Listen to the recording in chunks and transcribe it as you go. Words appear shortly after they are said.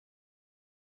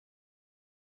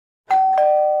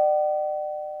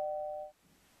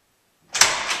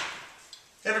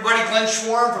Hey everybody, Glenn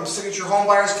Schwarm from Signature Home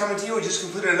Buyers coming to you. We just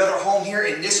completed another home here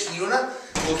in Niskayuna,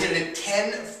 located at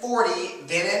 1040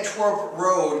 VanAntwerp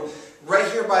Rd,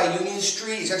 right here by Union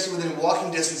Street. It's actually within walking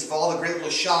distance of all the great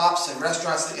little shops and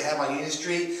restaurants that you have on Union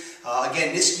Street.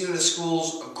 Again, Niskayuna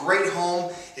Schools, a great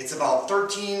home. It's about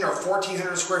 13 or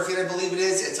 1400 square feet, I believe it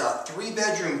is. It's a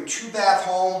 3-bedroom, 2-bath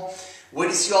home. Wait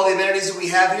to see all the amenities that we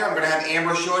have here. I'm going to have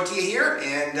Amber show it to you here.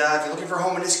 And if you're looking for a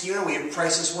home in Niskayuna, we have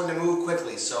priced this one to move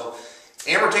quickly. So,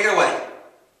 Amber, take it away.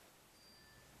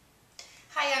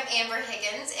 Hi, I'm Amber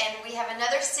Higgins, and we have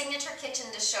another signature kitchen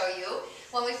to show you.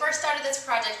 When we first started this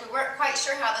project, we weren't quite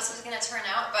sure how this was going to turn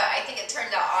out, but I think it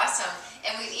turned out awesome.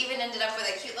 And we've even ended up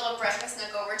with a cute little breakfast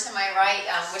nook over to my right,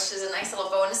 which is a nice little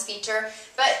bonus feature.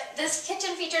 But this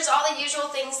kitchen features all the usual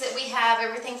things that we have,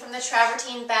 everything from the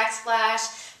travertine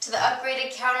backsplash to the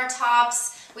upgraded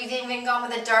countertops. We've even gone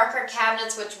with the darker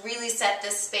cabinets, which really set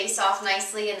this space off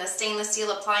nicely, and the stainless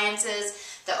steel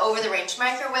appliances, the over-the-range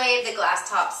microwave, the glass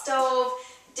top stove,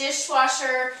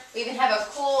 dishwasher. We even have a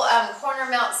cool corner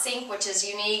mount sink, which is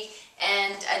unique,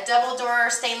 and a double door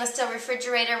stainless steel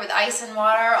refrigerator with ice and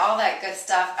water, all that good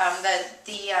stuff.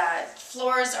 The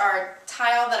floors are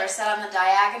tile that are set on the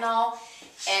diagonal.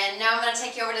 And now I'm going to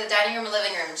take you over to the dining room and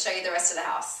living room and show you the rest of the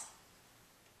house.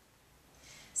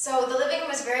 So the living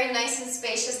room is very nice and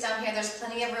spacious down here. There's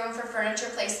plenty of room for furniture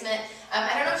placement.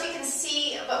 I don't know if you can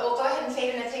see, but we'll go ahead and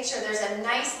fade in a picture. There's a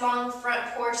nice long front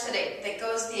porch that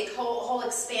goes the whole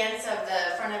expanse of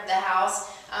the front of the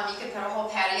house. You can put a whole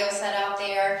patio set out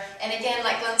there. And again,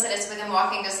 like Glenn said, it's within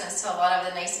walking distance to a lot of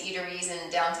the nice eateries in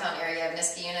the downtown area of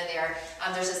Niskayuna there.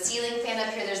 There's a ceiling fan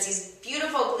up here. There's these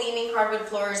beautiful gleaming hardwood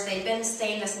floors. They've been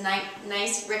stained this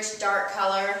nice, rich, dark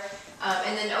color.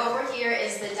 And then over here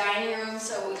is the dining room,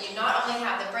 so you not only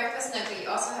have the breakfast nook, but you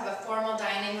also have a formal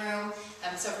dining room,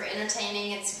 so for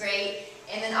entertaining it's great.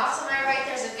 And then off to my right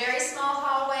there's a very small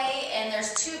hallway, and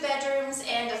there's 2 bedrooms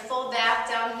and a full bath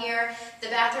down here. The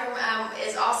bathroom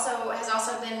has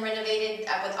also been renovated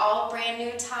with all brand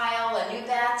new tile, a new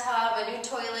bathtub, a new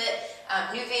toilet,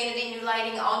 new vanity, new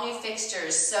lighting, all new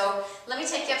fixtures. So let me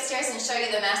take you upstairs and show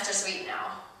you the master suite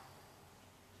now.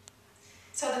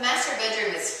 So the master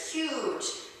bedroom is huge.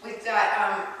 We've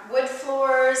got wood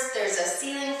floors, there's a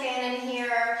ceiling fan in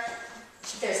here,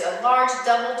 there's a large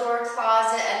double door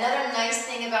closet. Another nice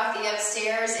thing about the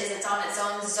upstairs is it's on its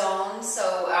own zone,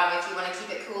 so if you want to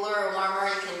keep it cooler or warmer,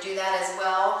 you can do that as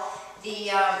well.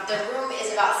 The room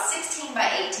is about 16 by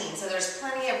 18, so there's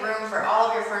plenty of room for all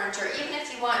of your furniture. Even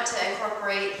if you want to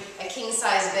incorporate a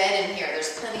king-size bed in here,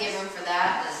 there's plenty of room for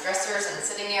that, and dressers and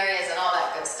sitting areas and all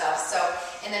that good stuff. So,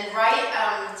 and then right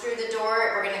through the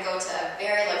door, we're going to go to a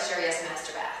very luxurious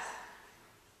master bath.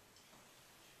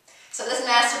 So this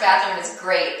master bathroom is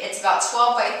great. It's about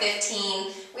 12 by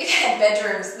 15. We've had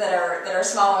bedrooms that are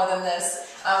smaller than this.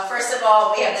 First of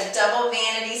all, we have the double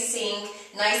vanity sink,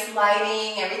 nice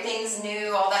lighting, everything's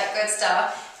new, all that good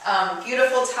stuff.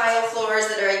 Beautiful tile floors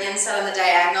that are again set on the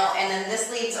diagonal, and then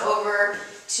this leads over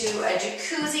to a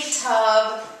jacuzzi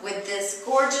tub with this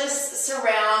gorgeous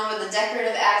surround with the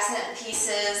decorative accent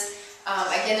pieces.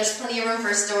 Again, there's plenty of room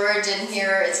for storage in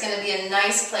here. It's going to be a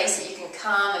nice place that you can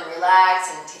come and relax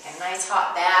and take a nice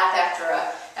hot bath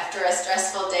after a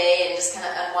stressful day and just kind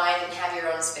of unwind and have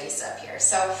your own space up here.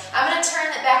 So I'm going to turn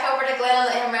it back over to Glenn and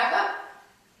let him wrap up.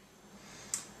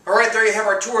 Alright, there you have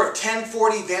our tour of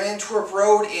 1040 VanAntwerp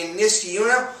Rd in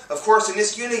Niskayuna. Of course, in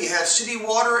Niskayuna you have city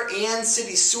water and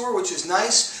city sewer, which is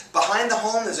nice. Behind the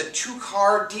home there's a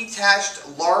 2-car detached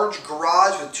large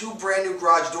garage with 2 brand new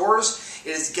garage doors. It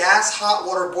is gas hot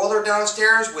water boiler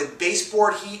downstairs with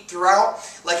baseboard heat throughout.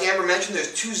 Like Amber mentioned,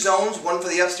 there's 2 zones, one for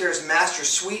the upstairs master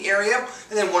suite area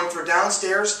and then one for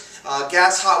downstairs.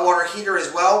 Gas hot water heater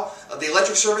as well. The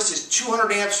electric service is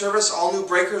 200 amp service, all new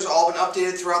breakers, all been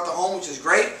updated throughout the home, which is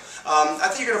great. I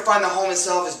think you're going to find the home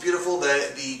itself is beautiful.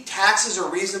 The taxes are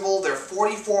reasonable. They're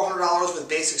 $4,400 with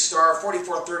basic star,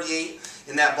 $4,438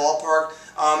 in that ballpark.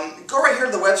 Go right here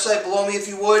to the website below me if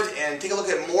you would and take a look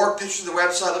at more pictures of the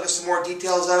website, look at some more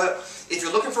details of it. If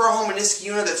you're looking for a home in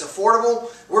Niskayuna that's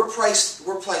affordable, we're priced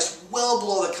well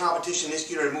below the competition in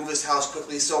Niskayuna to move this house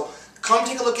quickly. So come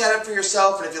take a look at it for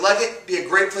yourself, and if you like it, it'd be a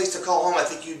great place to call home. I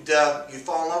think you'd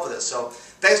fall in love with it. So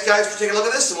thanks guys for taking a look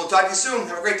at this, and we'll talk to you soon.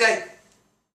 Have a great day.